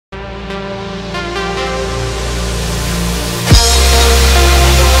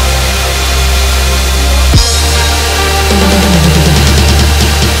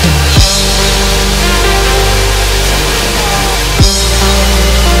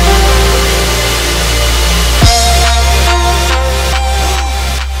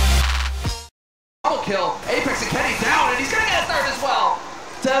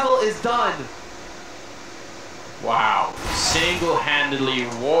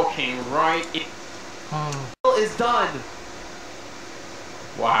single-handedly walking right in. Is done.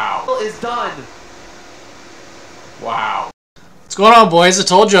 Wow. Is done. Wow. What's going on, boys? I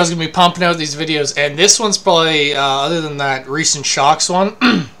told you I was going to be pumping out these videos, and this one's probably, other than that recent Shocks one,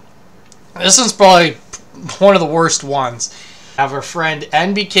 this one's probably one of the worst ones. I have our friend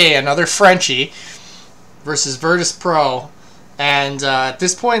NBK, another Frenchie, versus Virtus Pro, and at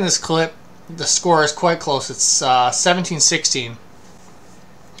this point in this clip, the score is quite close. It's 17-16.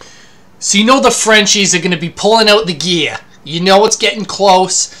 So you know the Frenchies are going to be pulling out the gear. You know it's getting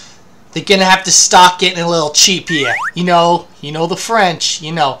close. They're going to have to stop getting a little cheap here. You know the French,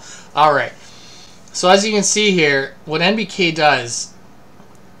 you know. Alright. So as you can see here, what NBK does,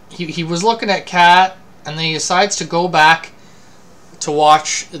 he was looking at Cat, and then he decides to go back to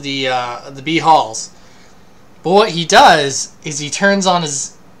watch the B Halls. But what he does is he turns on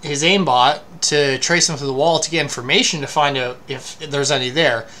his aimbot to trace them through the wall to get information to find out if there's any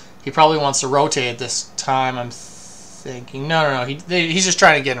there. He probably wants to rotate at this time, I'm thinking. No. He's just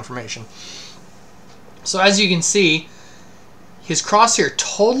trying to get information. So as you can see, his crosshair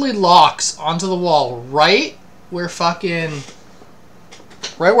totally locks onto the wall right where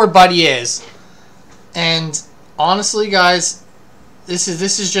Buddy is. And honestly, guys, this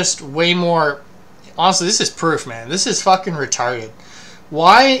is just way more. Honestly, this is proof, man. This is fucking retarded.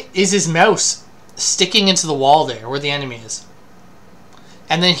 Why is his mouse sticking into the wall there where the enemy is?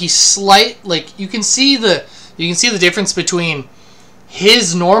 And then he's you can see the difference between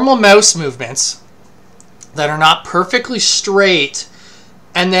his normal mouse movements that are not perfectly straight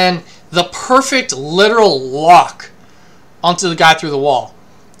and then the perfect literal lock onto the guy through the wall.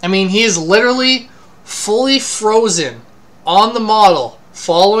 I mean, he is literally fully frozen on the model,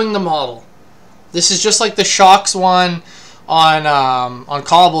 following the model. This is just like the Shocks one on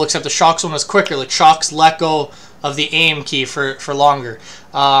Callable, except the Shocks one was quicker. Like Shocks let go of the aim key for longer.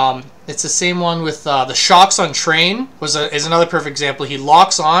 It's the same one with the Shocks on Train is another perfect example. He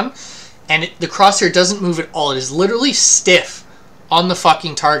locks on, and the crosshair doesn't move at all. It is literally stiff on the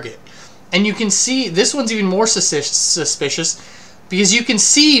fucking target. And you can see, this one's even more suspicious, because you can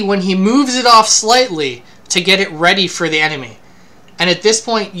see when he moves it off slightly to get it ready for the enemy. And at this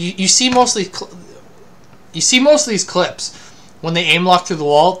point, you see most of these clips, when they aim lock through the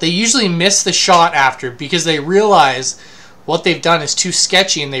wall, they usually miss the shot after because they realize what they've done is too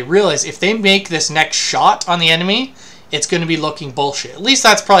sketchy, and they realize if they make this next shot on the enemy, it's going to be looking bullshit. At least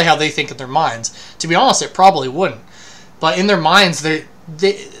that's probably how they think in their minds. To be honest, it probably wouldn't. But in their minds, they're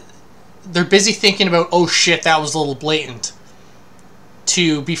busy thinking about, oh shit, that was a little blatant,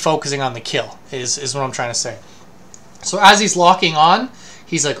 to be focusing on the kill, is what I'm trying to say. So as he's locking on,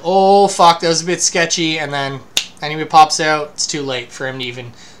 he's like, oh fuck, that was a bit sketchy, and then enemy pops out, it's too late for him to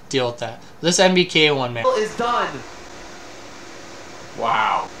even deal with that. This NBK one, man, is done.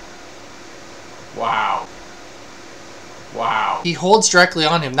 Wow. Wow. Wow. He holds directly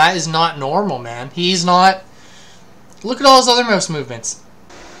on him. That is not normal, man. He's not. Look at all his other mouse movements.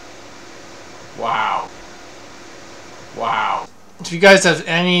 Wow. Wow. If you guys have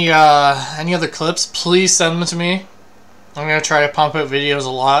any other clips, please send them to me. I'm gonna try to pump out videos a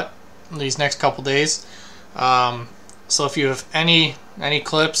lot these next couple days. So if you have any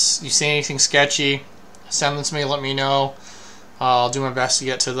clips, you see anything sketchy, send them to me. Let me know. I'll do my best to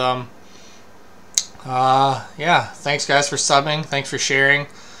get to them. Yeah, thanks guys for subbing. Thanks for sharing.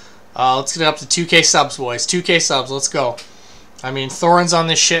 Let's get up to 2K subs, boys. 2K subs. Let's go. I mean, Thorin's on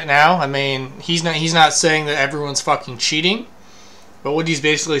this shit now. I mean, he's not saying that everyone's fucking cheating, but what he's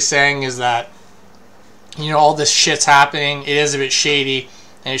basically saying is that, you know, all this shit's happening. It is a bit shady,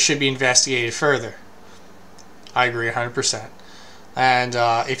 and it should be investigated further. I agree 100%. And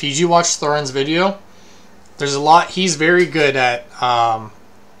if you do watch Thorin's video, there's a lot. He's very good at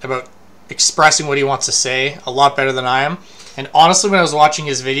about expressing what he wants to say, a lot better than I am. And honestly, when I was watching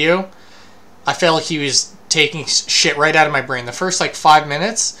his video, I felt like he was taking shit right out of my brain. The first like 5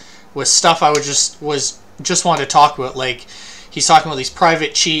 minutes was stuff I would just want to talk about. Like, he's talking about these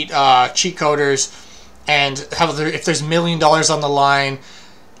private cheat coders, and how if there's $1 million on the line,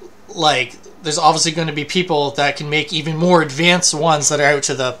 like, there's obviously going to be people that can make even more advanced ones that are out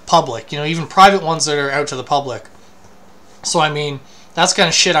to the public. You know, even private ones that are out to the public. So I mean, that's kind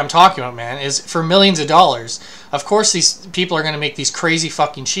of shit I'm talking about, man, is for millions of dollars. Of course these people are going to make these crazy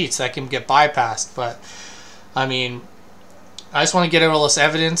fucking cheats that can get bypassed, but I mean, I just want to get out all this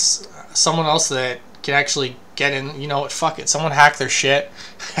evidence. Someone else that can actually get in, you know what, fuck it. Someone hack their shit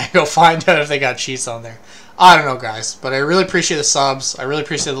and go find out if they got cheats on there. I don't know, guys, but I really appreciate the subs. I really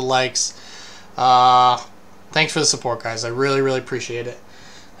appreciate the likes. Thanks for the support, guys. I really, really appreciate it.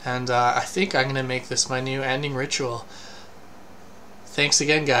 And I think I'm going to make this my new ending ritual. thanks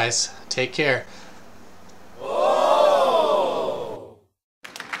again, guys. Take care.